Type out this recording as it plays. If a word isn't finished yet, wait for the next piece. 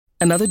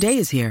Another day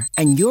is here,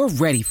 and you're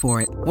ready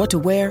for it. What to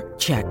wear?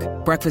 Check.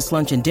 Breakfast,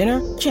 lunch, and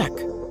dinner? Check.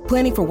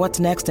 Planning for what's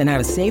next and how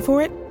to save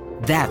for it?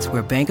 That's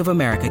where Bank of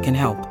America can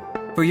help.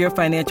 For your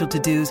financial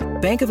to-dos,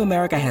 Bank of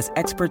America has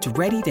experts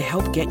ready to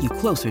help get you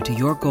closer to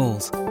your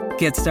goals.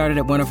 Get started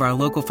at one of our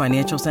local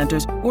financial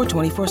centers or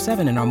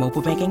 24/7 in our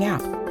mobile banking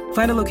app.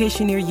 Find a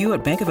location near you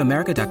at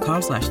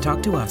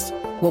bankofamerica.com/talktous.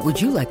 What would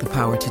you like the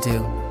power to do?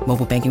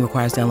 Mobile banking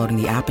requires downloading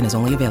the app and is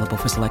only available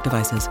for select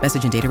devices.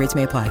 Message and data rates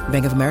may apply.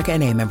 Bank of America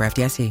N.A., member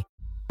FDIC.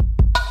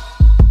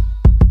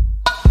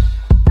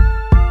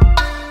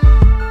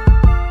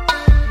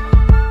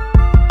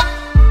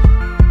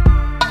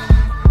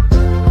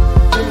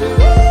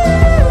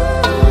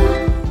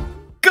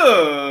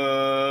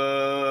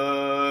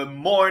 Good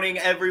morning,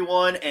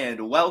 everyone,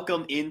 and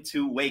welcome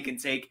into Wake and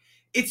Take.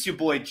 It's your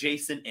boy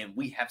Jason, and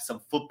we have some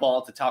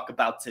football to talk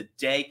about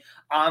today.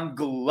 I'm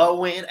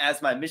glowing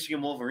as my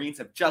Michigan Wolverines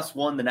have just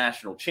won the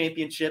national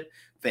championship.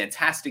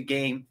 Fantastic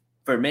game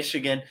for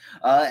Michigan.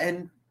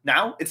 And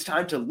now it's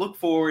time to look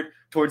forward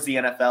towards the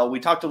NFL. We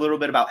talked a little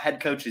bit about head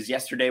coaches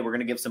yesterday. We're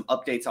going to give some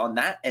updates on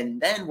that, and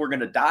then we're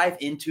going to dive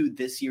into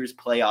this year's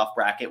playoff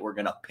bracket. We're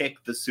going to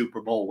pick the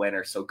Super Bowl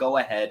winner. So go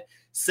ahead,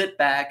 sit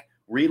back,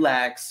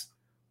 relax,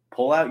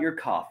 pull out your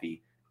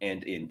coffee,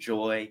 and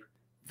enjoy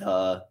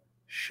the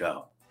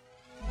show.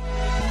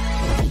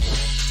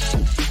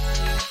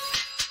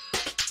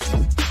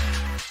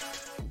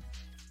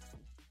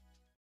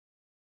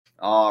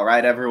 All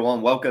right,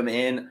 everyone, welcome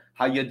in.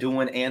 How you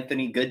doing,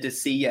 Anthony? Good to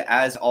see you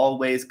as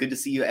always. Good to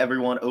see you,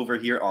 everyone, over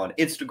here on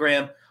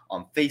Instagram,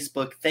 on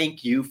Facebook.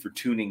 Thank you for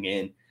tuning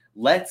in.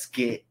 Let's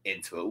get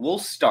into it. We'll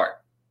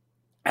start.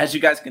 As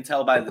you guys can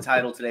tell by the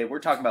title today, we're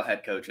talking about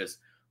head coaches.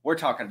 We're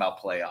talking about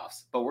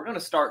playoffs, but we're going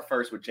to start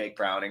first with Jake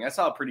Browning. I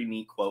saw a pretty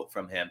neat quote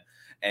from him,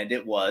 and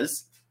it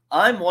was,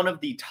 "I'm one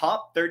of the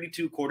top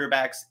 32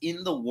 quarterbacks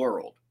in the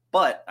world,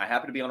 but I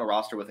happen to be on a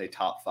roster with a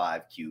top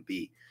 5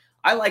 QB.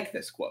 I like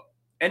this quote,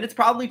 and it's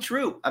probably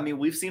true. I mean,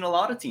 we've seen a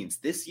lot of teams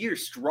this year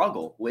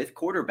struggle with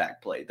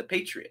quarterback play. The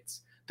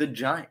Patriots, the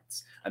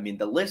Giants. I mean,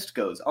 the list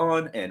goes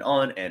on and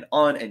on and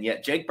on, and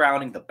yet Jake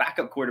Browning, the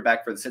backup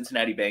quarterback for the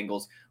Cincinnati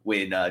Bengals,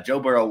 when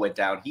Joe Burrow went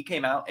down, he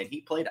came out and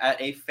he played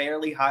at a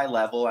fairly high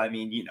level. I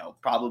mean,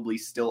 probably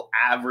still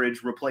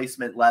average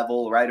replacement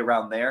level, right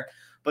around there.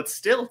 But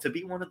still, to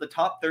be one of the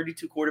top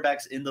 32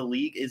 quarterbacks in the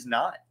league is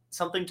not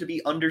something to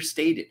be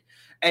understated.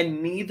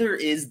 And neither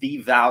is the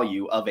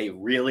value of a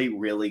really,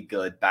 really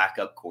good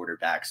backup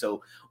quarterback.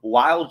 So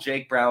while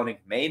Jake Browning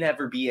may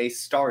never be a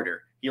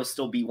starter, he'll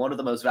still be one of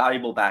the most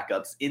valuable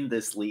backups in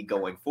this league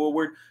going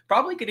forward,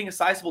 probably getting a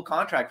sizable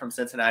contract from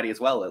Cincinnati as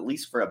well, at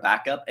least for a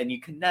backup, and you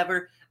can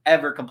never,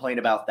 ever complain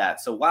about that.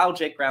 So while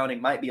Jake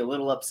Browning might be a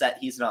little upset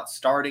he's not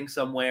starting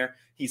somewhere,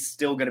 he's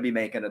still going to be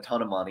making a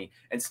ton of money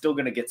and still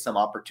going to get some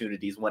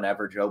opportunities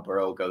whenever Joe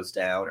Burrow goes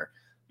down or,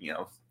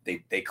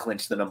 they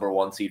clinch the number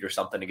 1 seed or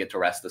something to get to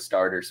rest the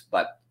starters.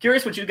 But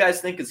curious what you guys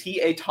think. Is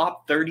he a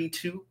top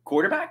 32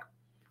 quarterback?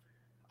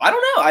 I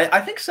don't know. I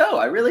think so.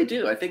 I really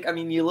do. I think,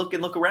 you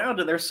look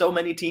around and there's so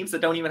many teams that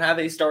don't even have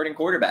a starting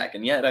quarterback.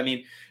 And yet,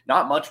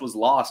 not much was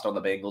lost on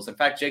the Bengals. In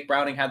fact, Jake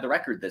Browning had the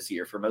record this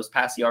year for most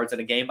pass yards in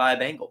a game by a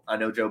Bengal. I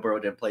know Joe Burrow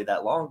didn't play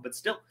that long, but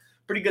still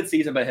pretty good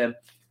season by him.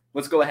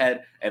 Let's go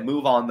ahead and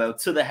move on, though,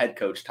 to the head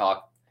coach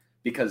talk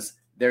because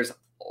there's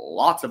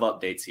lots of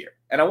updates here.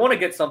 And I want to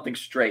get something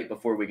straight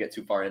before we get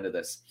too far into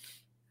this.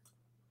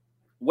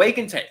 Wake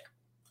and Take.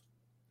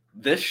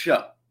 This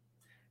show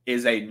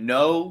is a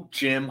no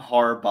Jim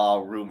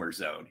Harbaugh rumor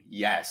zone.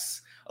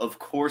 Yes, of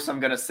course I'm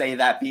going to say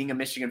that, being a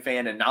Michigan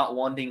fan and not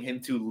wanting him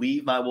to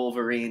leave my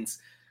Wolverines.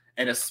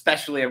 And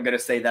especially I'm going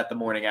to say that the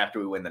morning after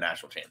we win the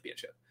national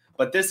championship.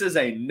 But this is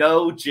a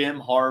no Jim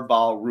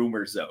Harbaugh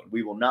rumor zone.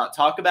 We will not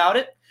talk about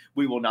it.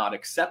 We will not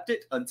accept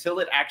it until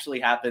it actually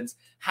happens.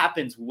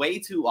 Happens way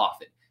too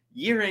often.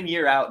 Year in,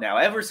 year out now,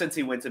 ever since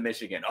he went to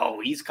Michigan. Oh,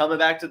 he's coming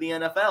back to the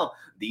NFL.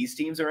 These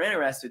teams are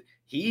interested.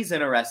 He's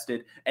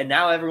interested. And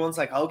now everyone's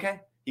like, okay,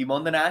 he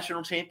won the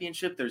national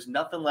championship. There's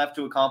nothing left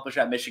to accomplish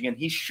at Michigan.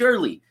 He's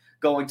surely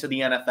going to the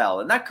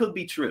NFL. And that could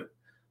be true.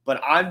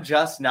 But I'm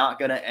just not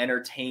going to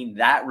entertain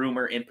that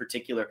rumor in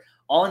particular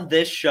on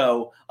this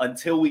show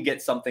until we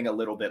get something a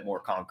little bit more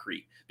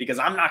concrete. Because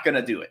I'm not going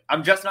to do it.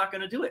 I'm just not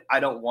going to do it. I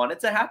don't want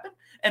it to happen.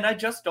 And I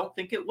just don't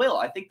think it will.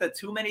 I think that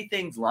too many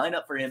things line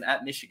up for him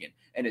at Michigan.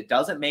 And it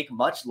doesn't make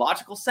much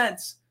logical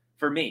sense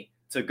for me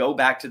to go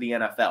back to the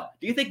NFL.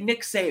 Do you think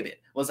Nick Saban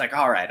was like,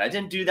 all right, I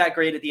didn't do that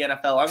great at the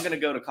NFL. I'm going to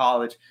go to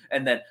college.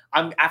 And then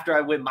after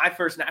I win my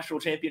first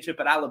national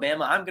championship at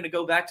Alabama, I'm going to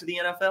go back to the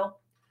NFL?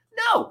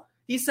 No.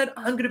 He said,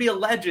 I'm going to be a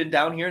legend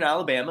down here in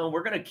Alabama, and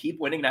we're going to keep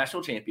winning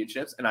national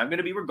championships, and I'm going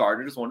to be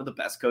regarded as one of the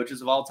best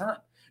coaches of all time.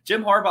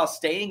 Jim Harbaugh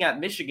staying at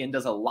Michigan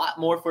does a lot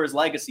more for his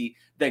legacy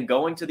than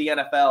going to the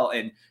NFL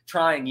and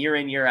trying year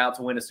in, year out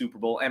to win a Super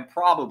Bowl, and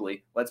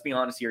probably, let's be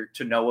honest here,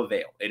 to no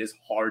avail. It is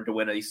hard to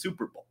win a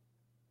Super Bowl.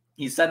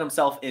 He set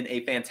himself in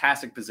a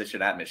fantastic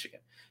position at Michigan.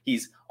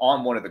 He's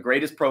on one of the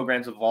greatest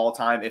programs of all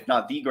time, if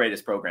not the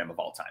greatest program of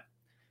all time.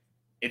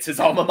 it's his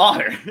alma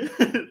mater.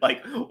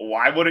 Like,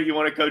 why wouldn't you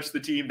want to coach the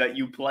team that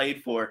you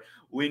played for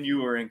when you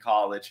were in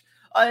college?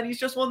 And he's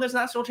just won this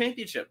national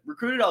championship,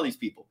 recruited all these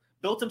people,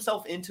 built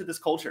himself into this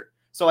culture.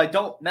 So I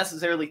don't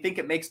necessarily think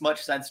it makes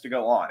much sense to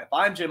go on. If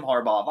I'm Jim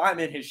Harbaugh, if I'm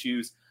in his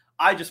shoes,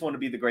 I just want to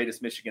be the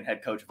greatest Michigan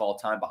head coach of all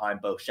time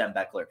behind Bo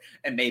Schembechler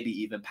and maybe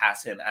even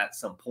pass him at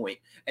some point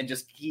and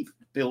just keep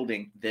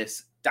building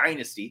this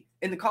dynasty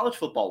in the college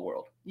football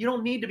world. You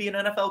don't need to be an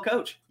NFL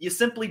coach. You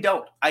simply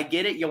don't. I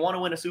get it. You want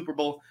to win a Super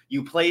Bowl.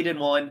 You played in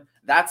one.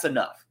 That's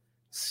enough.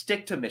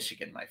 Stick to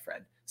Michigan, my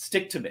friend.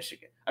 Stick to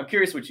Michigan. I'm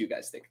curious what you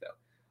guys think, though.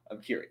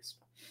 I'm curious.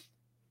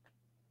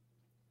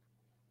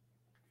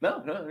 No,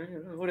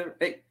 whatever.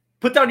 Hey,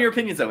 put down your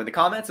opinions, though, in the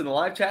comments, in the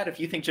live chat, if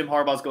you think Jim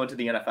Harbaugh's going to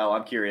the NFL.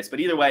 I'm curious. But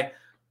either way,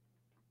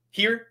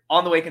 here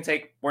on the Wake and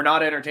Take, we're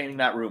not entertaining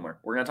that rumor.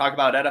 We're going to talk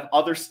about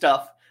other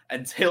stuff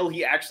until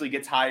he actually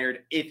gets hired.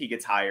 If he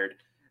gets hired,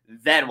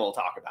 then we'll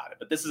talk about it.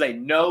 But this is a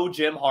no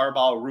Jim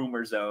Harbaugh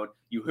rumor zone.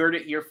 You heard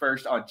it here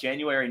first on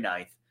January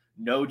 9th.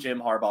 No Jim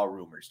Harbaugh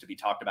rumors to be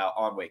talked about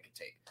on Wake and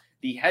Take.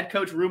 The head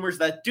coach rumors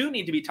that do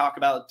need to be talked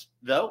about,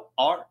 though,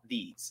 are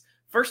these.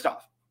 First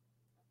off,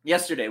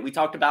 yesterday, we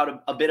talked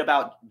about a bit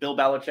about Bill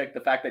Belichick,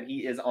 the fact that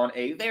he is on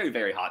a very,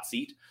 very hot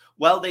seat.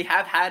 Well, they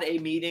have had a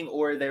meeting,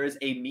 or there is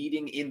a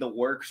meeting in the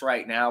works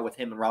right now with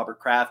him and Robert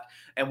Kraft.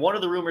 And one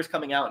of the rumors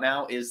coming out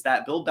now is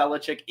that Bill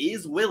Belichick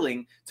is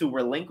willing to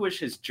relinquish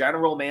his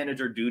general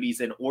manager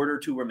duties in order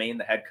to remain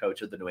the head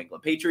coach of the New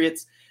England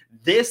Patriots.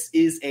 This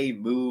is a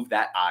move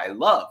that I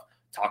love.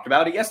 Talked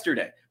about it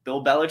yesterday.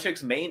 Bill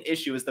Belichick's main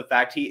issue is the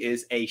fact he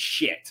is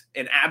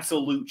an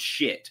absolute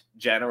shit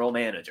general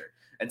manager.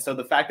 And so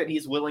the fact that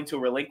he's willing to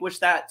relinquish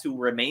that to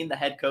remain the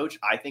head coach,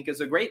 I think is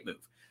a great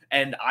move.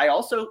 And I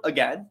also,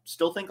 again,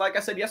 still think, like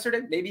I said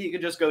yesterday, maybe he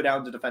could just go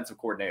down to defensive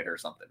coordinator or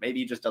something. Maybe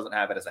he just doesn't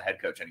have it as a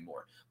head coach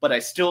anymore. But I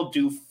still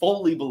do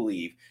fully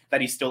believe that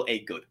he's still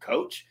a good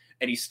coach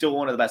and he's still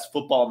one of the best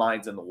football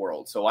minds in the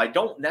world. So I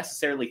don't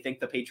necessarily think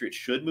the Patriots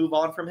should move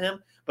on from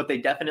him, but they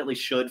definitely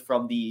should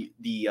from the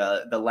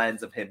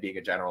lens of him being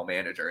a general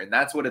manager. And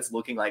that's what it's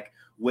looking like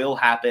will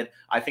happen.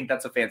 I think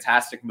that's a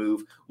fantastic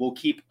move. We'll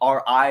keep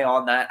our eye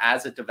on that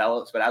as it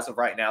develops. But as of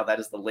right now, that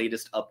is the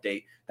latest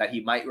update, that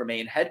he might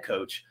remain head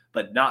coach,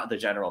 but not the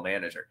general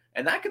manager.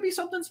 And that could be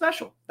something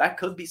special. That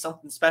could be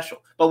something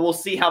special. But we'll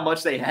see how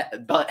much they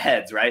butt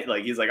heads, right?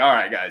 Like, he's like, all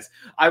right, guys,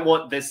 I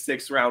want this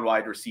 6th-round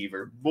wide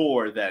receiver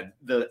more than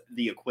the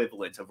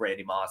equivalent of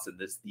Randy Moss in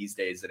these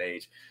days and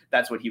age.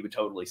 That's what he would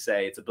totally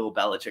say. It's a Bill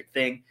Belichick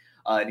thing.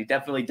 And he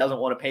definitely doesn't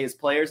want to pay his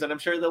players. And I'm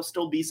sure there'll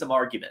still be some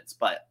arguments.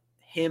 But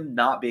him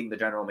not being the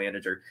general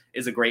manager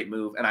is a great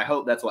move. And I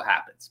hope that's what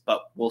happens.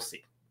 But we'll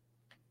see.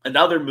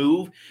 Another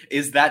move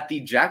is that the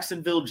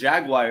Jacksonville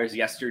Jaguars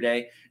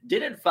yesterday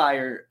didn't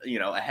fire,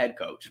 a head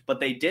coach, but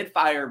they did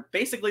fire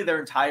basically their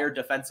entire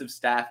defensive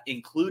staff,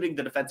 including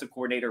the defensive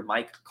coordinator,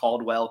 Mike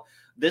Caldwell.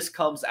 This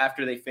comes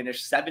after they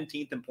finished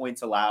 17th in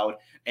points allowed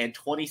and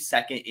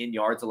 22nd in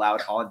yards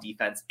allowed on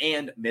defense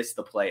and missed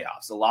the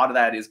playoffs. A lot of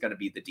that is going to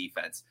be the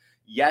defense.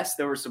 Yes,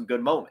 there were some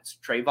good moments.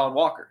 Trayvon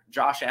Walker,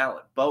 Josh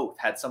Allen, both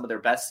had some of their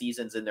best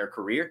seasons in their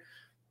career.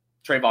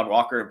 Trayvon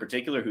Walker in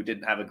particular, who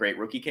didn't have a great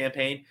rookie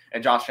campaign,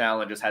 and Josh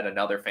Allen just had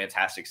another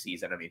fantastic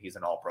season. I mean, he's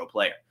an all-pro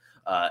player.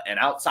 And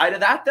outside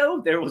of that,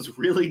 though, there was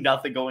really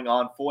nothing going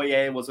on.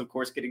 Foye was, of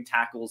course, getting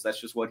tackles.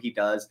 That's just what he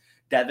does.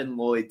 Devin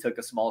Lloyd took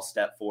a small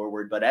step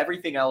forward, but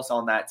everything else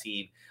on that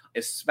team,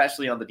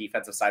 especially on the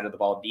defensive side of the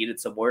ball, needed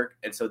some work.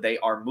 And so they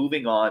are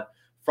moving on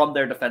from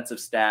their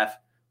defensive staff.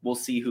 We'll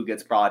see who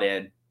gets brought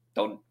in.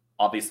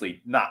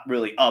 Obviously not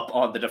really up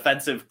on the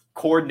defensive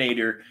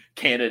coordinator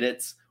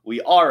candidates. We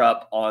are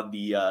up on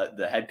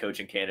the head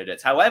coaching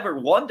candidates. However,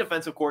 one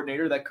defensive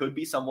coordinator that could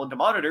be someone to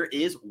monitor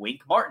is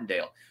Wink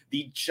Martindale,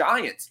 the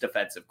Giants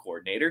defensive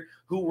coordinator,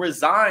 who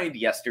resigned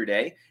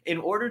yesterday in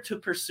order to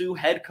pursue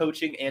head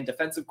coaching and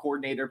defensive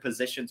coordinator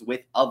positions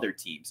with other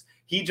teams.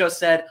 He just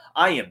said,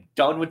 I am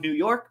done with New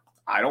York.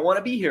 I don't want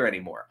to be here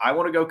anymore. I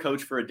want to go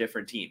coach for a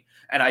different team.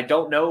 And I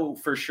don't know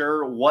for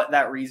sure what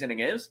that reasoning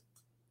is.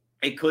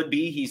 It could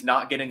be he's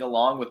not getting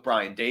along with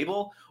Brian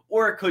Daboll,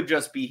 or it could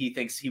just be he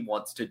thinks he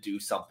wants to do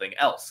something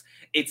else.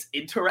 It's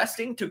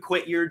interesting to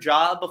quit your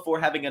job before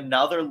having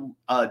another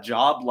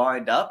job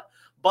lined up,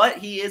 but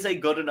he is a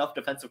good enough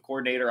defensive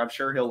coordinator. I'm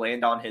sure he'll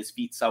land on his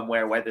feet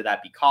somewhere, whether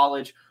that be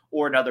college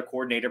or another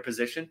coordinator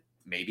position,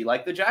 maybe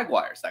like the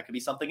Jaguars. That could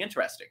be something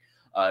interesting.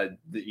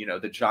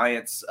 The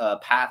Giants'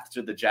 path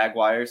to the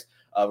Jaguars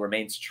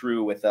remains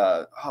true with,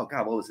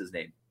 what was his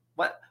name?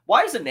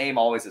 Why does the name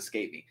always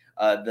escape me?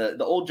 The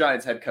old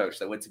Giants head coach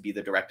that went to be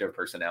the director of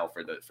personnel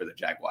for the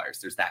Jaguars.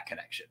 There's that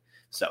connection.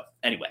 So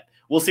anyway,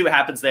 we'll see what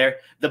happens there.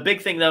 The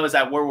big thing, though, is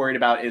that we're worried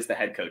about is the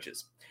head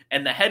coaches.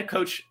 And the head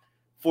coach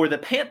for the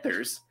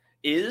Panthers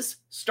is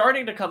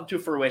starting to come to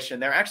fruition.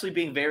 They're actually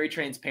being very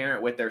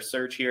transparent with their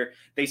search here.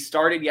 They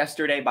started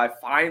yesterday by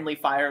finally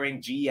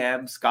firing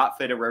GM Scott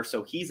Fitterer,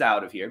 so he's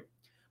out of here.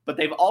 But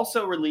they've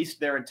also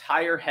released their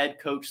entire head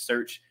coach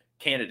search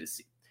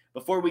candidacy.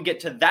 Before we get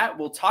to that,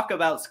 we'll talk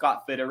about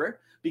Scott Fitterer,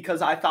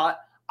 because I thought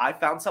I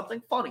found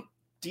something funny.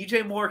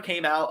 DJ Moore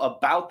came out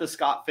about the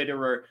Scott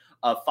Fitterer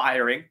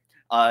firing.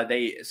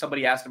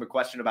 Somebody asked him a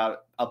question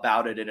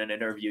about it in an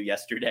interview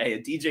yesterday,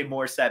 and DJ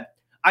Moore said,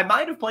 "I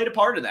might have played a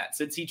part in that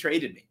since he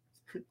traded me."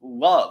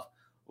 Love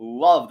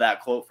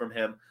that quote from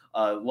him.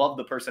 Love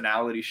the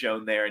personality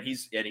shown there, and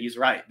he's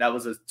right. That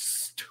was a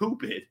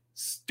stupid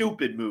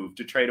move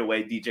to trade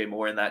away DJ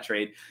Moore in that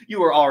trade.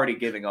 You were already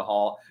giving a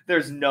haul.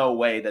 There's no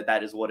way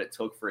that is what it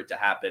took for it to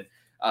happen.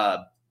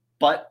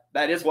 But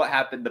that is what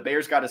happened. The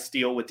Bears got a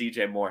steal with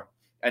DJ Moore,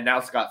 and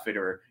now Scott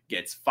Fitterer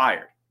gets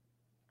fired.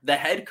 The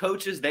head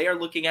coaches they are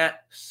looking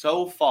at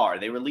so far,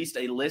 they released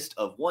a list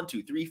of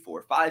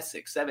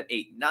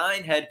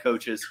 9 head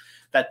coaches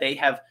that they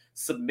have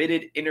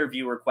submitted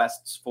interview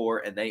requests for,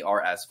 and they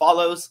are as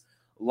follows.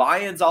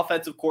 Lions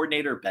offensive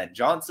coordinator Ben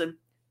Johnson,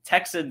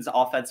 Texans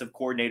offensive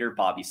coordinator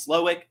Bobby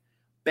Slowick,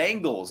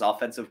 Bengals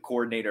offensive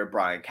coordinator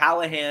Brian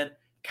Callahan,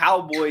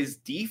 Cowboys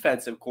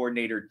defensive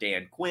coordinator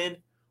Dan Quinn,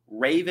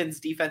 Ravens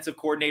defensive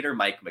coordinator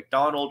Mike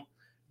McDonald,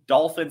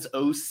 Dolphins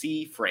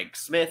OC Frank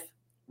Smith,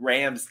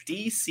 Rams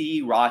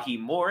DC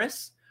Raheem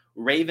Morris,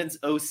 Ravens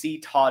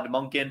OC Todd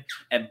Monken,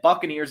 and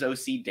Buccaneers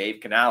OC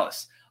Dave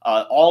Canales.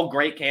 All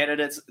great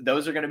candidates.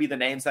 Those are going to be the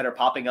names that are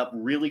popping up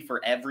really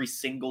for every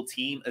single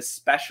team,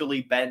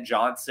 especially Ben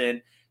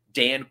Johnson,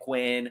 Dan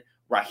Quinn,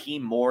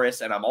 Raheem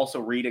Morris, and I'm also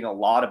reading a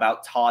lot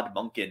about Todd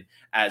Monken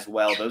as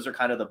well. Those are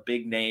kind of the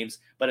big names,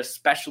 but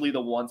especially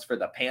the ones for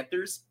the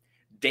Panthers.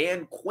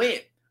 Dan Quinn,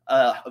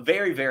 a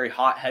very, very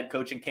hot head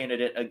coaching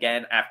candidate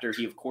again after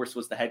he, of course,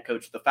 was the head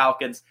coach of the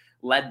Falcons,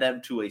 led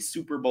them to a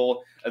Super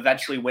Bowl,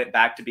 eventually went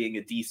back to being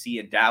a DC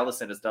in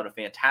Dallas and has done a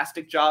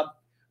fantastic job.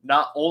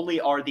 Not only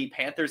are the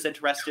Panthers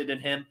interested in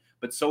him,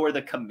 but so are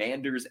the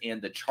Commanders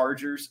and the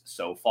Chargers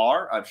so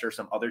far. I'm sure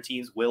some other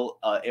teams will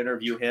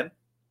interview him.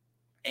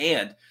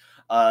 And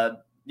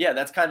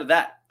that's kind of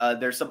that.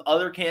 There's some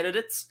other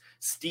candidates.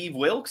 Steve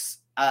Wilks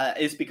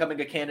is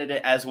becoming a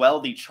candidate as well.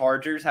 The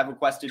Chargers have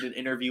requested an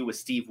interview with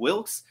Steve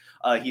Wilks.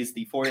 He's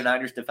the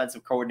 49ers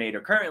defensive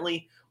coordinator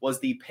currently, was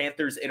the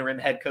Panthers interim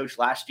head coach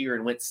last year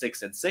and went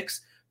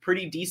 6-6.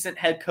 Pretty decent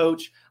head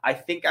coach. I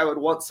think I would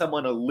want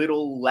someone a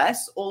little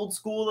less old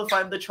school if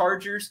I'm the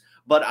Chargers,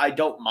 but I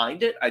don't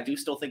mind it. I do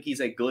still think he's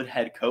a good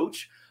head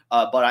coach,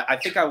 but I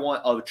think I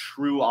want a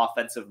true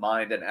offensive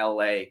mind in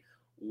LA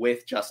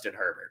with Justin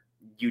Herbert.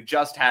 You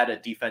just had a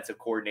defensive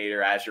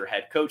coordinator as your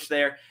head coach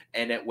there,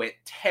 and it went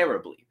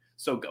terribly.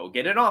 So go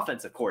get an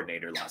offensive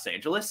coordinator, Los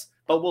Angeles.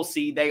 But we'll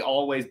see. They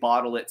always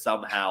bottle it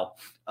somehow.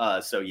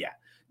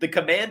 The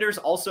Commanders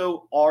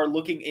also are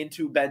looking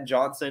into Ben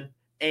Johnson,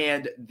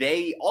 and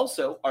they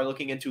also are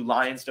looking into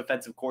Lions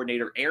defensive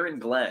coordinator Aaron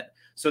Glenn.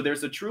 So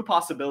there's a true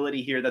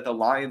possibility here that the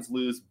Lions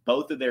lose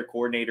both of their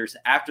coordinators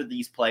after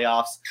these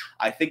playoffs.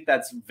 I think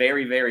that's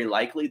very, very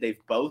likely.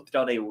 They've both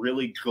done a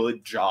really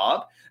good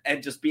job.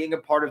 And just being a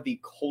part of the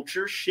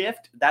culture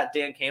shift that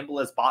Dan Campbell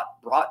has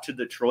brought to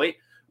Detroit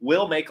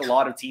will make a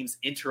lot of teams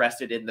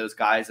interested in those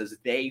guys as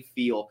they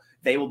feel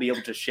they will be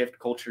able to shift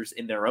cultures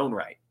in their own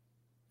right.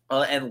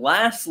 And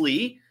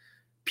lastly,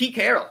 Pete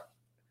Carroll.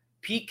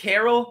 Pete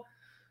Carroll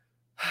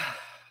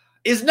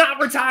is not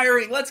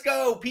retiring. Let's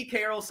go. Pete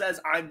Carroll says,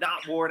 "I'm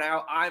not worn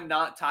out. I'm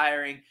not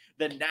tiring."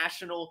 The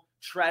national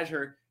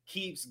treasure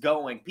keeps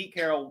going. Pete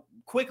Carroll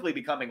quickly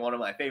becoming one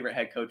of my favorite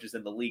head coaches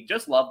in the league.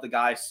 Just love the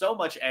guy. So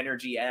much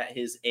energy at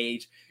his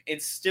age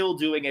and still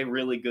doing a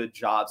really good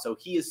job. So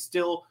he is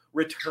still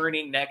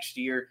returning next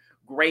year.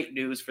 Great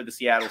news for the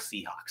Seattle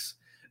Seahawks.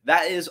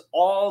 That is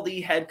all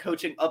the head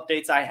coaching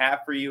updates I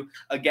have for you.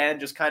 Again,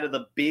 just kind of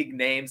the big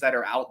names that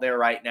are out there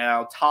right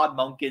now. Todd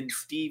Monken,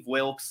 Steve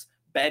Wilks,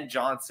 Ben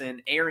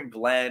Johnson, Aaron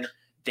Glenn,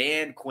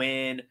 Dan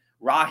Quinn,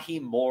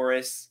 Raheem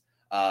Morris,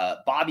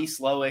 Bobby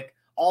Slowick,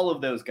 all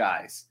of those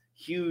guys.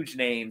 Huge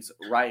names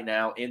right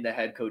now in the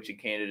head coaching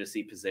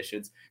candidacy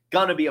positions.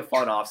 Gonna be a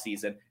fun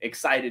offseason.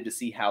 Excited to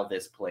see how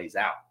this plays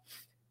out.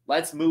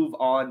 Let's move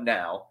on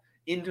now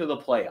into the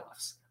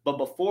playoffs. But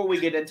before we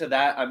get into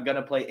that, I'm going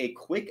to play a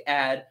quick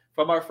ad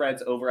from our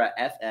friends over at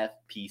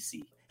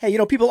FFPC. Hey,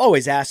 people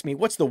always ask me,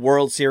 what's the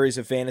World Series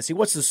of Fantasy?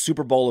 What's the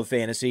Super Bowl of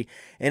Fantasy?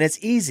 And it's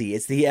easy.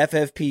 It's the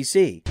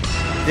FFPC.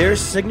 Their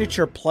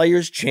signature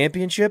Players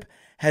Championship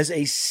has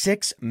a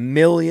 $6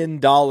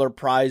 million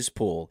prize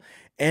pool.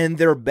 And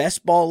their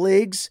best ball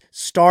leagues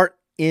start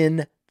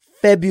in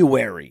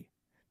February.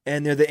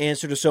 And they're the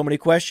answer to so many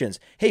questions.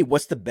 Hey,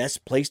 what's the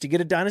best place to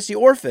get a Dynasty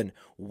Orphan?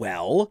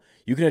 Well,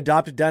 you can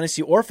adopt a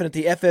Dynasty Orphan at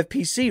the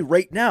FFPC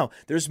right now.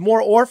 There's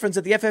more orphans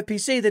at the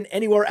FFPC than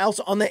anywhere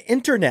else on the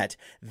internet.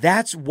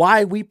 That's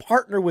why we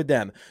partner with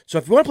them. So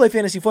if you want to play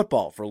fantasy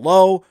football for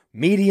low,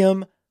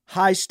 medium,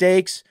 high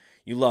stakes,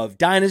 you love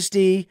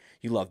Dynasty,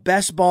 you love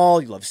best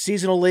ball, you love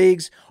seasonal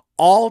leagues,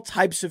 all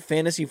types of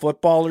fantasy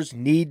footballers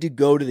need to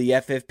go to the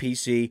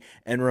FFPC.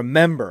 And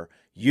remember,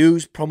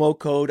 use promo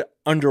code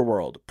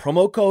UNDERWORLD.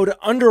 Promo code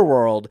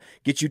UNDERWORLD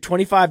gets you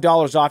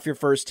 $25 off your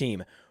first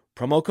team.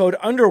 Promo code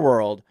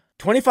UNDERWORLD,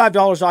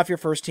 $25 off your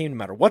first team, no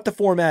matter what the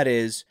format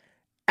is,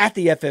 at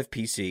the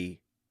FFPC.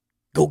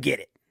 Go get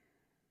it.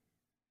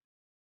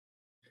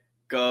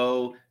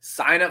 Go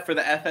sign up for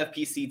the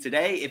FFPC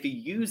today. If you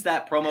use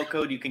that promo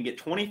code, you can get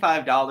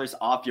 $25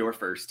 off your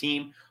first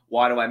team.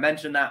 Why do I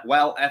mention that?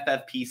 Well,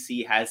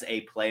 FFPC has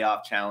a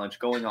playoff challenge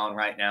going on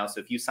right now. So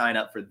if you sign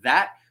up for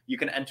that, you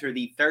can enter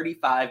the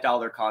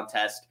 $35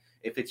 contest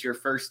if it's your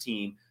first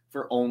team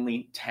for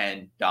only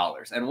 $10.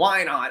 And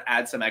why not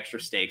add some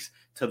extra stakes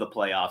to the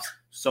playoffs?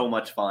 So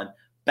much fun.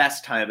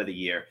 Best time of the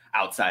year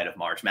outside of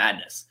March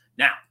Madness.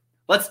 Now,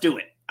 let's do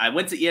it. I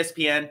went to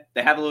ESPN.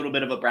 They have a little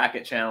bit of a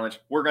bracket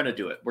challenge. We're going to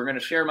do it. We're going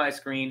to share my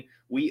screen.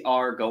 We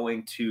are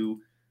going to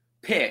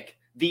pick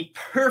the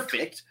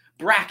perfect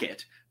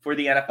bracket for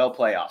the NFL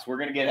playoffs. We're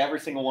going to get every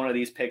single one of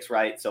these picks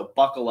right. So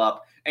buckle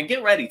up and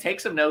get ready. Take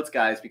some notes,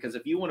 guys, because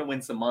if you want to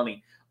win some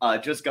money,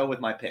 just go with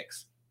my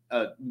picks.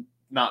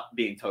 Not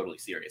being totally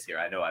serious here.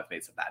 I know I've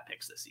made some bad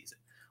picks this season.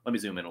 Let me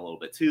zoom in a little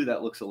bit too.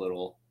 That looks a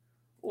little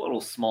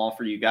small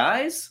for you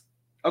guys.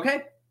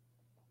 Okay.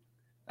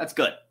 That's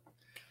good.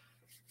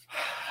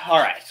 All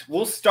right,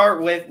 we'll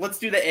start with, let's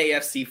do the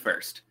AFC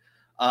first.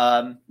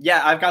 I've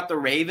got the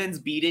Ravens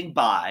beating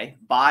Bye.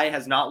 Bye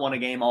has not won a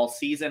game all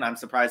season. I'm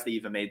surprised they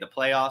even made the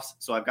playoffs.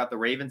 So I've got the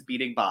Ravens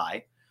beating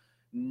Bye.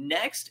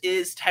 Next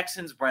is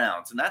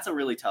Texans-Browns, and that's a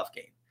really tough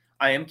game.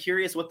 I am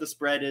curious what the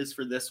spread is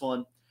for this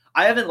one.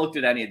 I haven't looked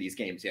at any of these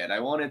games yet. I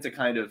wanted to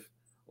kind of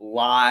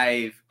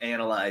live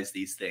analyze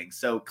these things.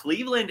 So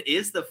Cleveland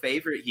is the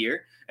favorite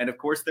here. And of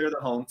course, they're the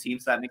home team,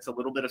 so that makes a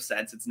little bit of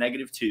sense. It's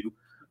 -2.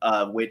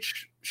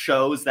 Which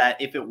shows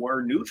that if it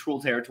were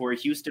neutral territory,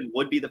 Houston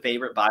would be the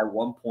favorite by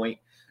 1 point,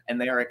 and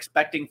they are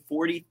expecting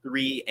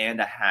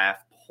 43.5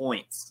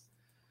 points.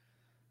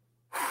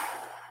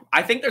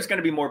 I think there's going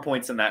to be more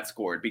points than that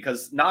scored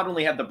because not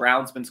only have the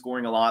Browns been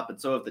scoring a lot,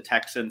 but so have the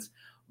Texans.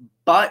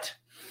 But,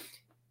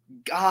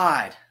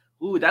 God,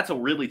 that's a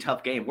really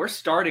tough game. We're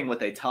starting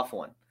with a tough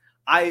one.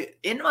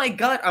 In my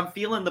gut, I'm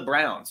feeling the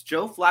Browns.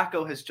 Joe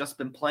Flacco has just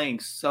been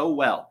playing so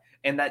well,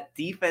 and that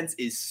defense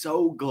is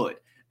so good.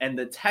 And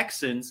the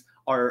Texans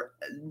are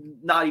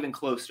not even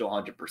close to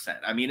 100%.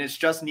 I mean, it's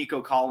just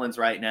Nico Collins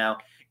right now.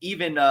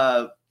 Even,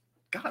 Noah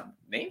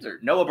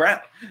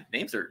Brown.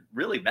 Names are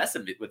really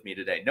messing with me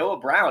today. Noah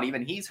Brown,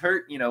 even he's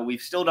hurt. We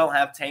still don't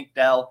have Tank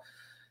Dell.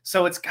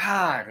 So it's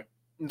going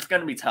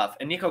to be tough.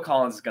 And Nico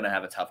Collins is going to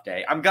have a tough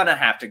day. I'm going to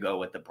have to go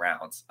with the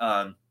Browns.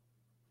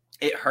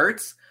 It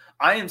hurts.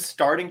 I am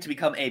starting to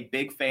become a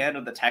big fan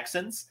of the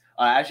Texans.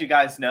 As you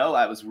guys know,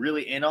 I was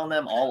really in on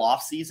them all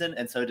offseason,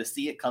 and so to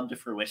see it come to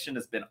fruition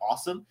has been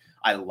awesome.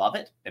 I love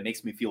it. It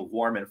makes me feel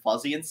warm and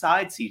fuzzy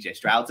inside. CJ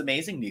Stroud's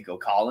amazing. Nico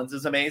Collins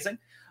is amazing.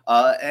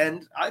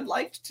 And I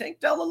liked Tank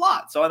Dell a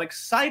lot, so I'm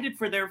excited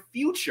for their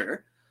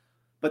future.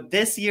 But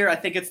this year, I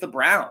think it's the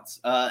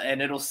Browns,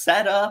 and it'll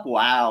set up,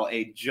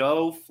 a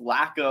Joe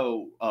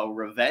Flacco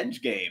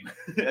revenge game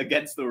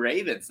against the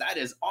Ravens. That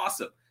is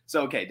awesome.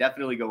 So, okay,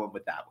 definitely going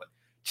with that one.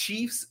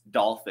 Chiefs,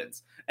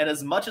 Dolphins. And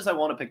as much as I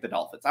want to pick the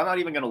Dolphins, I'm not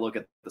even going to look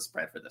at the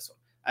spread for this one.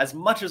 As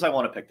much as I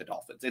want to pick the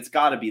Dolphins, it's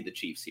got to be the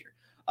Chiefs here.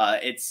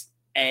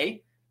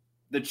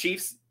 The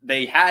Chiefs,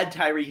 they had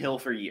Tyreek Hill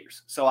for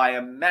years. So I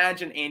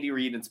imagine Andy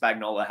Reid and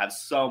Spagnuolo have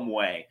some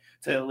way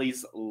to at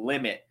least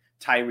limit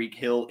Tyreek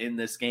Hill in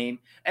this game.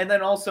 And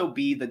then also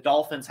the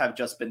Dolphins have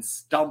just been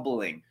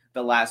stumbling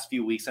the last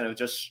few weeks and have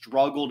just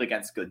struggled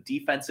against good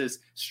defenses,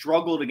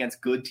 struggled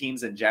against good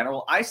teams in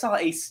general. I saw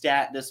a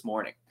stat this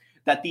morning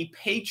that the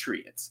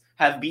Patriots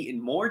have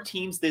beaten more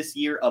teams this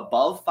year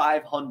above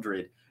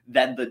 500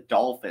 than the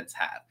Dolphins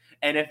have.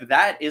 And if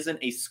that isn't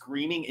a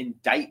screaming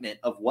indictment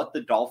of what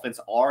the Dolphins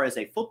are as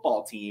a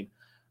football team,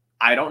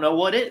 I don't know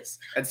what is.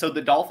 And so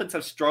the Dolphins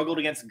have struggled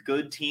against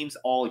good teams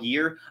all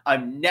year.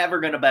 I'm never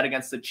going to bet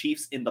against the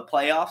Chiefs in the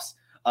playoffs.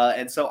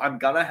 And so I'm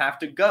going to have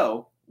to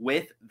go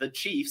with the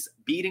Chiefs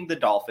beating the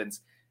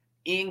Dolphins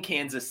in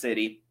Kansas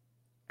City.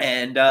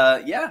 And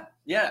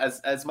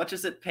as much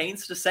as it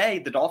pains to say,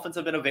 the Dolphins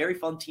have been a very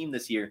fun team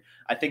this year.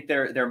 I think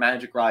their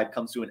magic ride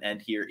comes to an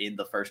end here in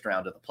the first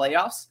round of the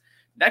playoffs.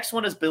 Next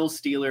one is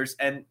Bills-Steelers,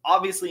 and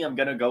obviously I'm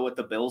going to go with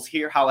the Bills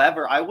here.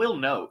 However, I will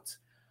note,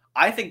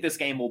 I think this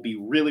game will be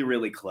really,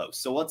 really close.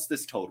 So what's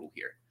this total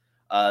here?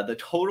 The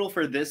total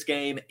for this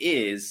game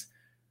is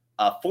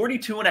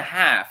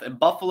 42.5, and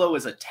Buffalo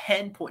is a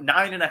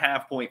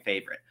 9.5 point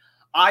favorite.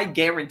 I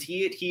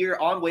guarantee it here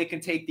on Wake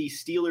and Take, the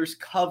Steelers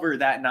cover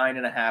that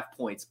 9.5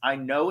 points. I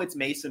know it's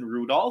Mason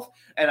Rudolph,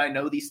 and I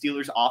know the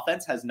Steelers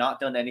offense has not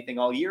done anything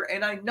all year,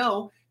 and I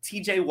know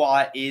TJ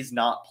Watt is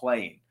not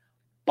playing.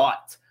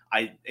 But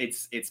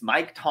it's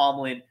Mike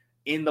Tomlin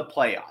in the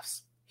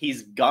playoffs.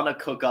 He's gonna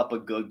cook up a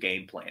good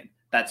game plan.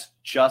 That's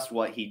just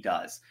what he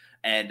does.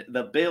 And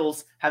the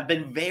Bills have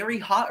been very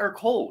hot or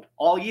cold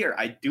all year.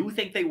 I do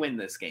think they win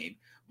this game.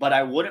 But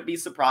I wouldn't be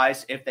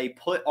surprised if they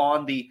put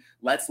on the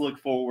let's look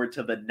forward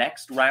to the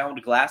next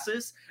round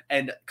glasses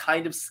and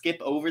kind of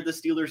skip over the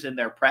Steelers in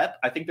their prep.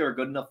 I think they're a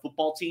good enough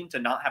football team to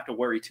not have to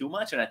worry too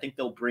much, and I think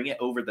they'll bring it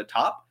over the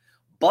top.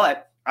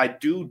 But I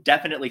do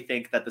definitely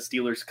think that the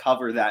Steelers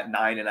cover that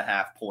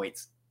 9.5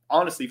 points,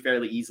 honestly,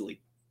 fairly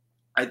easily.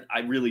 I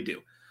really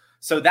do.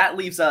 So that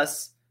leaves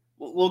us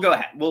we'll go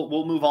ahead.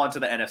 We'll move on to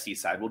the NFC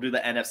side. We'll do the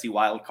NFC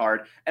wild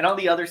card. And on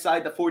the other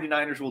side, the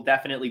 49ers will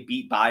definitely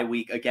beat bye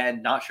week.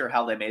 Again, not sure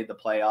how they made the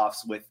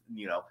playoffs with,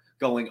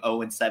 going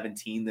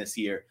 0-17 this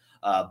year.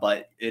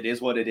 But it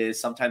is what it is.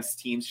 Sometimes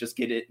teams just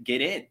get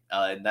in.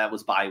 And that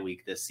was bye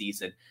week this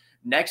season.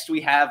 Next,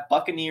 we have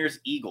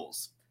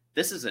Buccaneers-Eagles.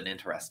 This is an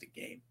interesting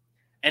game.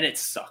 And it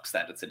sucks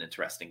that it's an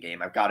interesting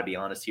game. I've got to be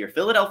honest here.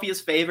 Philadelphia is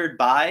favored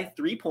by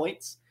 3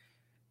 points.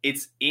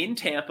 It's in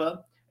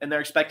Tampa, and they're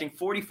expecting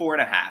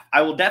 44.5.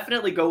 I will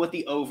definitely go with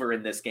the over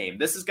in this game.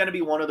 This is going to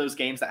be one of those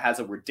games that has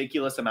a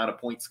ridiculous amount of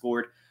points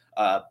scored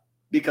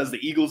because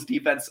the Eagles'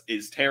 defense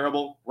is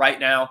terrible right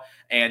now,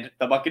 and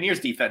the Buccaneers'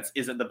 defense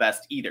isn't the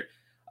best either.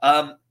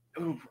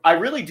 I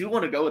really do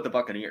want to go with the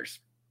Buccaneers.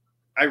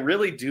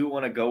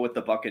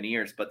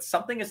 But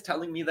something is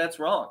telling me that's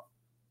wrong.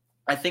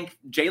 I think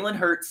Jalen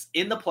Hurts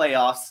in the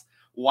playoffs,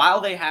 while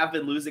they have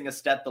been losing a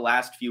step the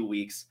last few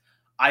weeks,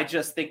 I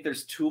just think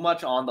there's too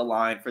much on the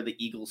line for the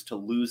Eagles to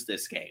lose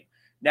this game.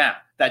 Now,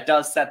 that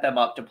does set them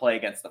up to play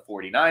against the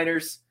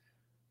 49ers.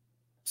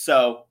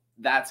 So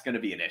that's going to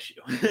be an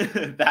issue.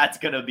 That's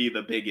going to be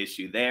the big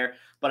issue there.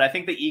 But I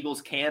think the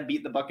Eagles can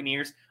beat the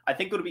Buccaneers. I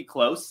think it'll be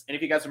close. And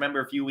if you guys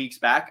remember a few weeks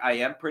back, I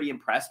am pretty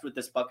impressed with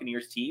this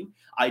Buccaneers team.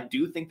 I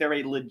do think they're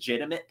a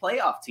legitimate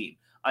playoff team.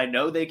 I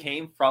know they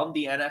came from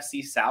the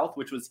NFC South,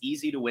 which was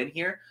easy to win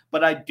here,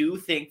 but I do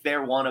think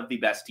they're one of the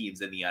best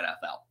teams in the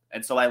NFL.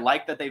 And so I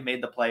like that they've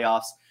made the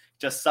playoffs.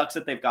 Just sucks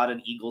that they've got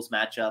an Eagles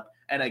matchup.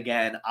 And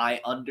again,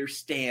 I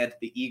understand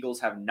the Eagles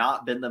have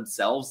not been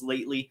themselves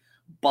lately,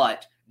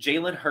 but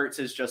Jalen Hurts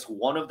is just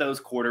one of those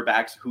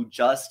quarterbacks who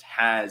just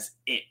has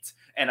it.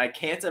 And I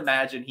can't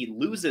imagine he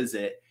loses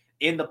it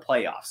in the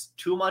playoffs.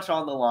 Too much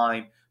on the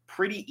line.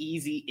 Pretty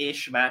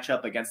easy-ish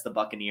matchup against the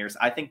Buccaneers.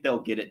 I think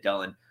they'll get it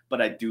done,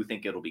 but I do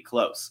think it'll be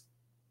close.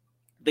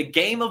 The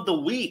game of the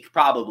week,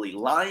 probably,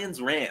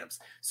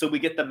 Lions-Rams. So we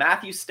get the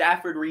Matthew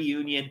Stafford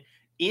reunion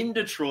in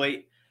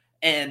Detroit,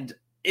 and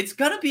it's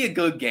going to be a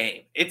good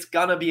game.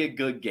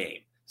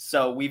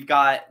 So we've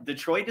got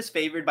Detroit is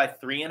favored by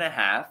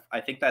 3.5. I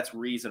think that's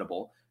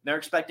reasonable. They're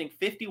expecting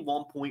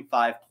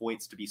 51.5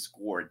 points to be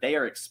scored. They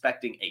are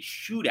expecting a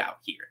shootout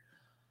here.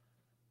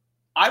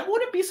 I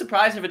wouldn't be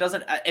surprised if it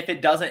doesn't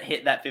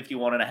hit that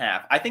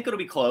 51.5. I think it'll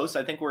be close.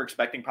 I think we're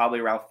expecting probably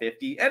around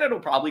 50, and it'll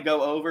probably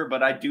go over,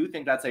 but I do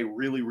think that's a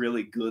really,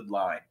 really good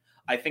line.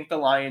 I think the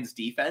Lions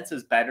defense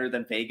is better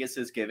than Vegas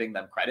is giving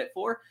them credit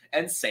for,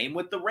 and same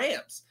with the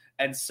Rams.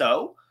 And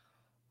so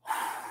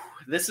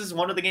this is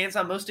one of the games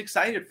I'm most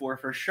excited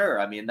for sure.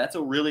 I mean, that's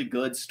a really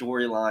good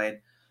storyline.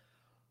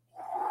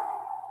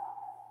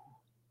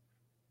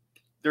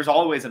 There's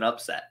always an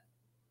upset.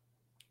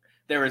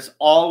 There is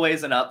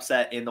always an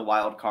upset in the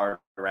wild card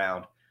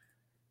round.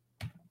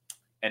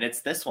 And it's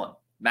this one.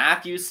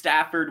 Matthew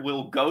Stafford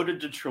will go to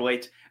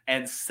Detroit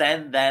and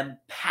send them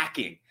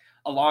packing,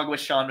 along with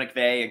Sean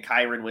McVay and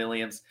Kyren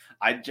Williams.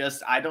 I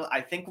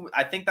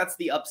think that's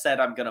the upset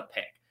I'm going to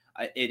pick.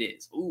 It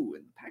is. Ooh,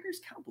 and the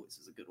Packers-Cowboys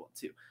is a good one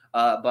too.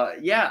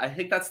 But yeah, I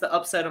think that's the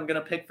upset I'm going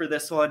to pick for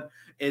this one.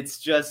 It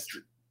just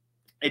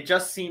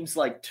seems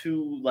like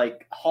too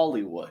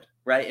Hollywood,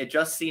 right? It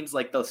just seems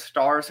like the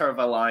stars have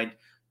aligned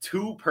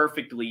too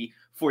perfectly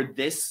for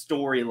this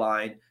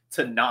storyline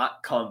to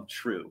not come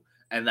true.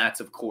 And that's,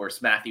 of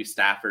course, Matthew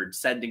Stafford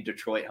sending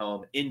Detroit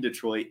home in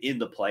Detroit in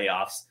the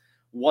playoffs.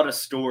 What a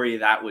story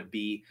that would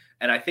be.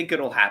 And I think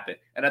it'll happen.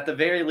 And at the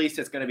very least,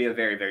 it's going to be a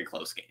very, very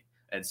close game.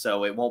 And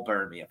so it won't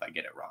burn me if I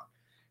get it wrong.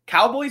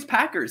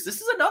 Cowboys-Packers.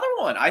 This is another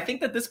one. I think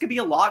that this could be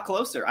a lot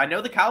closer. I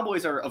know the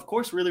Cowboys are, of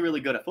course, really,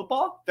 really good at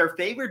football. They're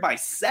favored by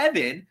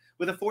 7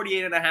 with a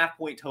 48.5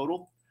 point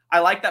total. I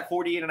like that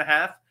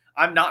 48.5.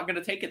 I'm not going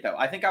to take it, though.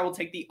 I think I will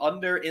take the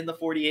under in the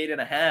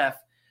 48.5.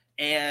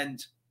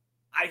 And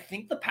I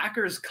think the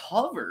Packers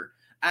cover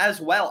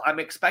as well. I'm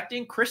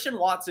expecting Christian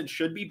Watson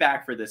should be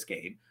back for this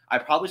game. I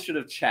probably should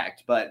have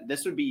checked, but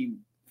this would be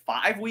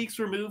 5 weeks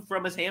removed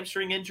from his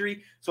hamstring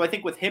injury. So I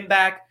think with him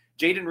back,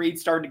 Jaden Reed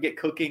starting to get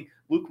cooking.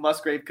 Luke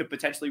Musgrave could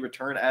potentially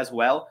return as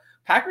well.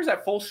 Packers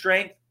at full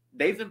strength.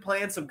 They've been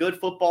playing some good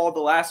football the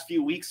last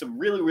few weeks, some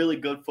really, really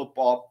good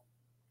football.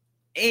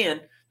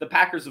 And the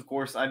Packers, of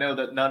course, I know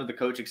that none of the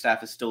coaching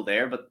staff is still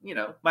there, but,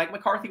 Mike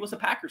McCarthy was a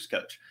Packers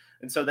coach.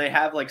 And so they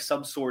have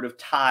some sort of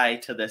tie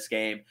to this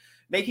game,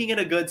 making it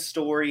a good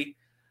story.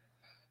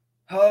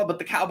 Oh, but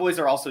the Cowboys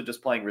are also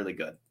just playing really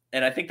good.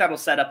 And I think that'll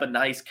set up a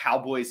nice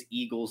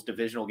Cowboys-Eagles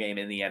divisional game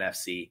in the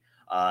NFC.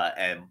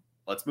 And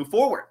let's move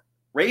forward.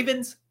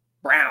 Ravens,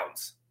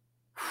 Browns.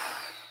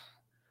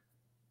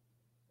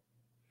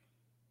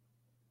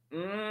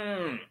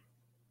 We're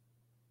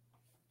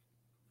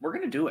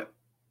going to do it.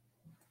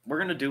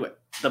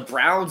 The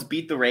Browns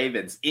beat the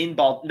Ravens in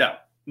Baltimore.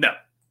 No.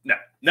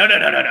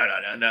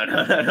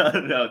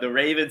 The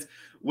Ravens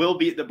will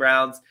beat the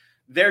Browns.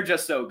 They're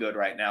just so good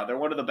right now. They're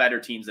one of the better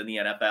teams in the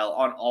NFL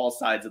on all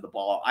sides of the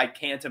ball. I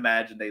can't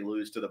imagine they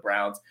lose to the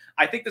Browns.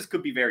 I think this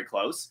could be very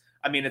close.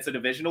 I mean, it's a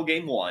divisional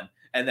game 1,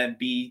 and then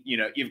B,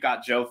 you've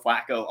got Joe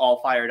Flacco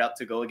all fired up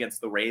to go against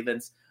the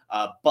Ravens.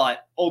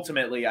 But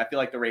ultimately, I feel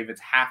like the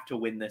Ravens have to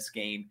win this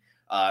game.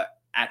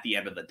 at the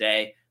end of the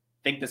day.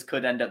 Think this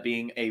could end up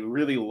being a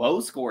really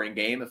low-scoring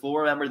game. If we'll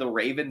remember the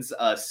Ravens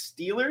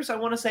Steelers, I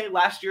want to say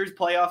last year's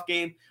playoff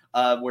game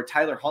where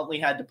Tyler Huntley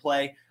had to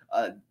play,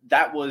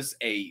 that was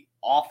a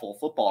awful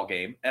football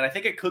game, and I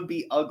think it could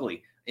be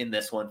ugly in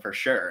this one for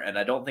sure. And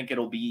I don't think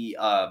it'll be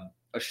a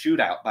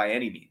shootout by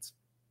any means.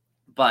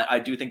 But I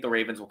do think the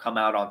Ravens will come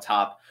out on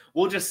top.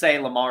 We'll just say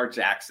Lamar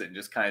Jackson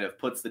just kind of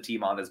puts the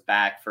team on his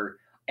back for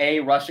a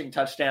rushing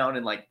touchdown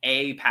and like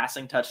a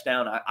passing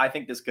touchdown. I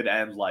think this could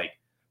end like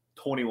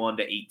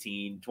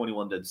 21-18,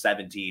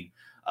 21-17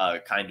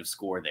 kind of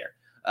score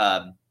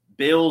there.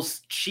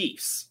 Bills,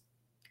 Chiefs.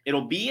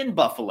 It'll be in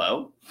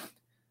Buffalo,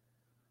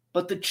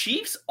 but the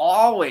Chiefs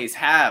always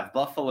have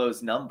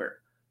Buffalo's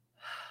number.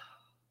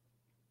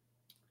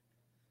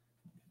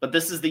 But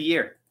this is the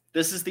year.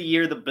 This is the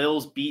year the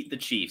Bills beat the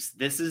Chiefs.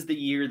 This is the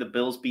year the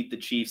Bills beat the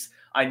Chiefs.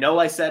 I know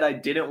I said I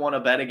didn't want to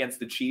bet against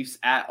the Chiefs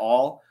at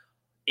all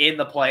in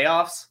the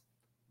playoffs,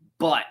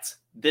 but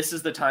this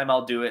is the time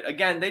I'll do it.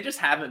 Again, they just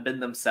haven't been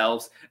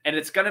themselves, and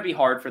it's going to be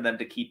hard for them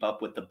to keep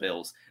up with the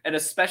Bills, and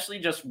especially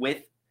just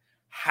with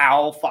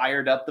how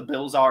fired up the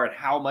Bills are and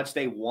how much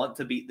they want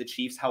to beat the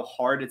Chiefs, how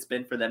hard it's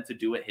been for them to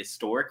do it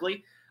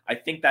historically. I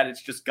think that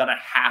it's just going to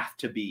have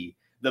to be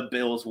the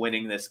Bills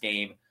winning this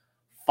game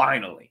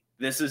finally.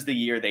 This is the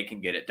year they can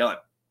get it done.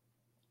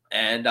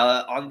 And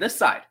on this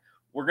side,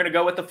 we're going to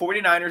go with the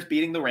 49ers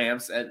beating the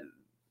Rams, and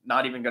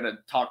not even going to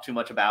talk too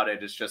much about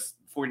it. It's just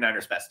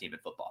 49ers best team in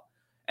football.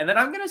 And then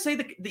I'm going to say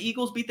the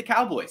Eagles beat the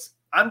Cowboys.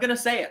 I'm going to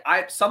say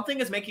it. Something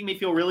is making me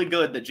feel really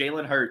good that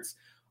Jalen Hurts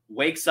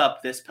wakes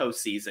up this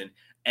postseason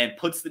and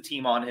puts the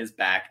team on his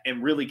back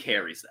and really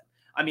carries them.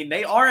 I mean,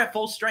 they are at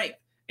full strength.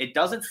 It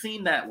doesn't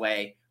seem that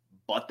way,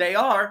 but they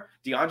are.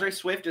 DeAndre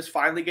Swift is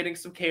finally getting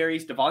some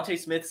carries. Devontae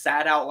Smith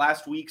sat out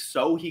last week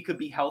so he could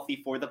be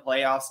healthy for the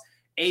playoffs.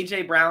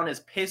 A.J. Brown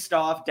is pissed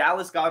off.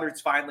 Dallas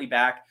Goedert's finally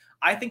back.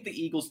 I think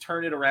the Eagles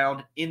turn it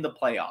around in the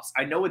playoffs.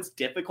 I know it's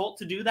difficult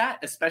to do that,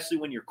 especially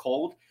when you're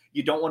cold.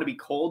 You don't want to be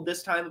cold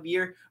this time of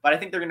year, but I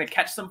think they're going to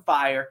catch some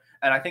fire,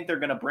 and I think they're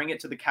going to bring it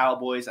to the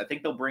Cowboys. I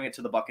think they'll bring it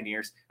to the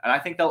Buccaneers, and I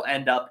think they'll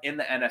end up in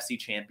the NFC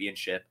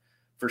Championship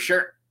for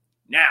sure.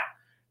 Now,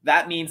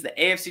 that means the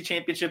AFC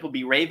Championship will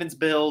be Ravens,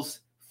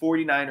 Bills,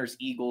 49ers,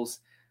 Eagles.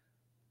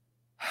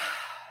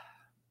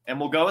 And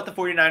we'll go with the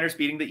 49ers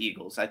beating the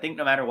Eagles. I think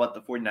no matter what,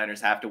 the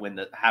 49ers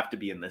have to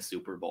be in this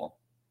Super Bowl.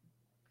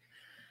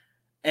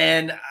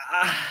 And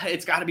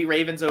it's got to be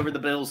Ravens over the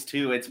Bills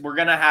too. We're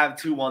going to have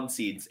 2-1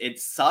 seeds. It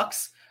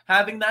sucks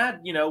having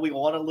that. You know, we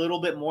want a little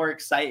bit more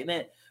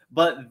excitement,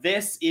 but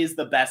this is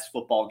the best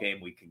football game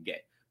we can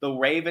get. The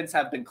Ravens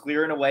have been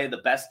clearing away the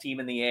best team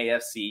in the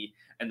AFC,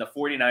 and the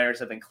 49ers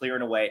have been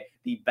clearing away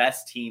the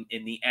best team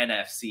in the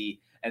NFC.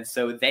 And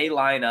so they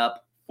line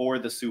up for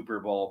the Super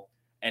Bowl,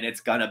 and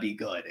it's going to be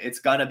good. It's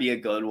going to be a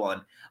good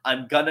one.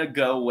 I'm going to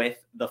go with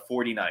the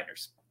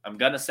 49ers. I'm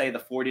going to say the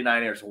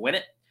 49ers win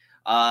it.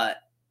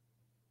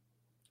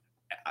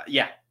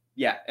 Yeah.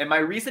 And my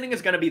reasoning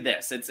is going to be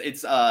this.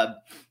 It's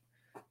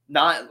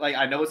not like,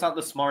 I know it's not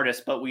the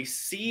smartest, but we've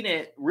seen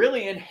it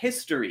really in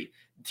history.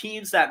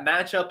 Teams that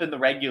match up in the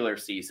regular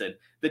season,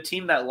 the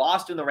team that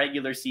lost in the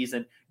regular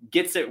season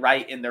gets it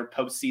right in their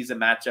postseason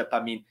matchup.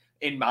 I mean,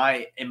 in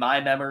my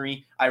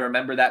memory, I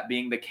remember that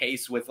being the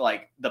case with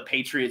like the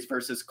Patriots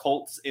versus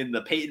Colts in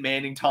the Peyton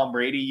Manning, Tom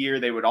Brady year.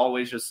 They would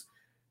always just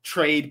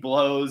trade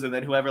blows, and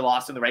then whoever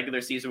lost in the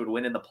regular season would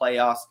win in the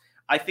playoffs.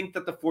 I think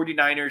that the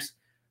 49ers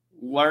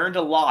learned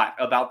a lot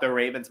about the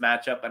Ravens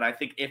matchup, and I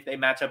think if they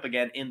match up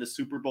again in the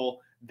Super Bowl,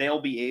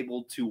 they'll be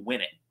able to win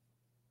it.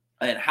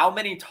 And how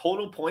many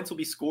total points will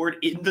be scored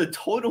in the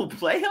total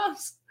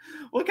playoffs?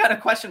 What kind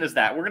of question is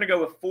that? We're going to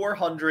go with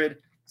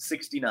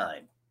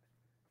 469.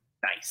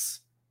 Nice.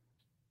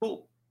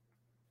 Cool.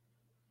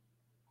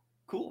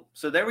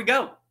 So there we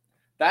go.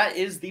 That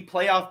is the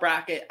playoff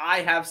bracket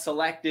I have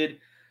selected.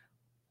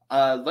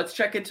 Let's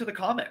check into the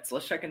comments. I'm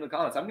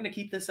going to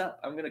keep this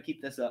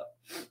up.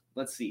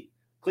 Let's see.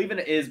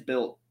 Cleveland is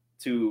built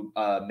to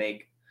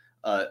make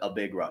a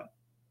big run.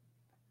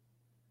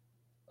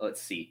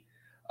 Let's see.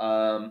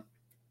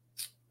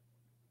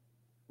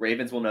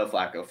 Ravens will know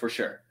Flacco for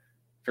sure.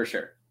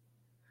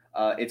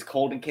 It's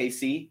cold in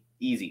KC.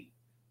 Easy.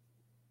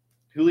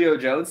 Julio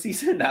Jones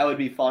season, that would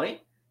be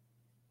funny.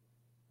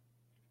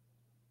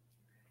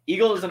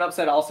 Eagles is an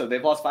upset also.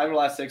 They've lost 5 of the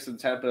last 6, and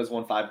Tampa has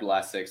won 5 of the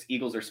last 6.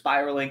 Eagles are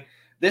spiraling.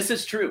 This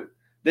is true.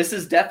 This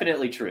is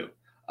definitely true.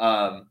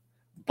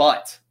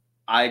 But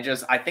I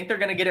think they're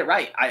going to get it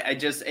right.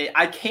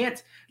 I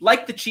can't,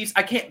 like the Chiefs,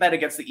 I can't bet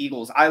against the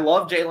Eagles. I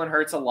love Jalen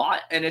Hurts a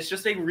lot, and it's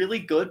just a really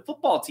good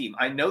football team.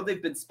 I know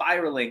they've been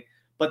spiraling,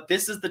 but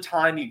this is the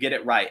time you get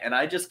it right. And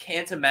I just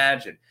can't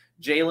imagine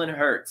Jalen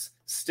Hurts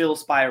still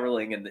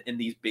spiraling in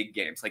these big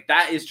games. Like,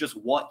 that is just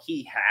what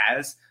he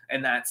has,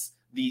 and that's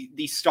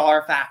the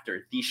star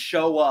factor, the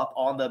show up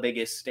on the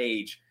biggest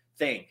stage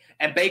thing.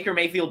 And Baker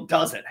Mayfield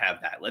doesn't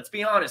have that. Let's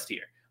be honest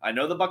here. I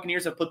know the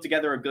Buccaneers have put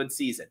together a good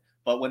season,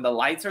 but when the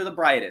lights are the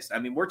brightest, I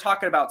mean, we're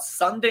talking about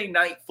Sunday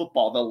Night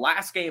Football, the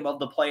last game of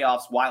the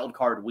playoffs wild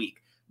card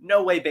week.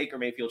 No way Baker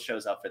Mayfield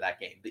shows up for that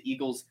game. The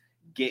Eagles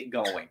get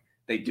going.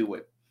 They do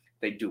it.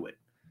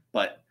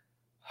 But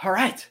all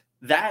right,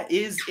 that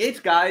is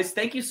it, guys.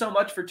 Thank you so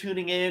much for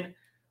tuning in.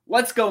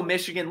 Let's go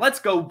Michigan. Let's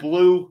go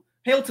Blue.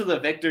 Hail to the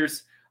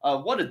victors.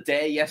 What a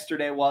day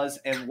yesterday was,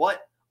 and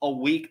what a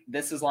week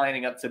this is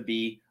lining up to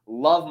be.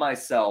 Love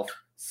myself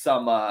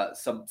some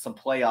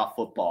playoff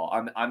football.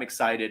 I'm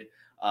excited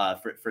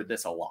for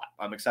this a lot.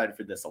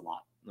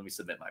 Let me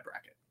submit my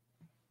bracket.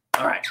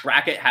 All right,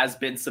 bracket has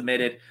been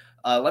submitted.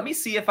 Let me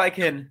see if I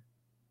can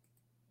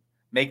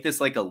make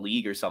this like a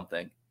league or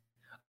something.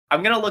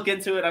 I'm going to look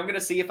into it. I'm going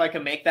to see if I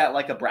can make that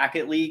like a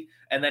bracket league.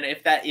 And then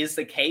if that is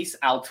the case,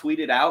 I'll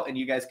tweet it out and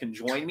you guys can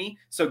join me.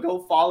 So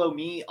go follow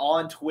me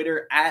on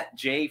Twitter at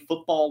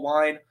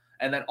JFootballWine.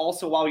 And then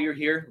also while you're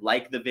here,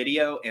 like the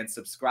video and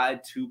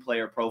subscribe to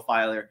Player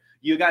Profiler.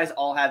 You guys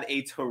all have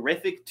a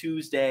terrific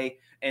Tuesday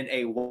and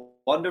a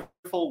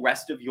wonderful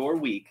rest of your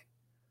week.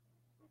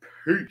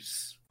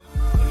 Peace.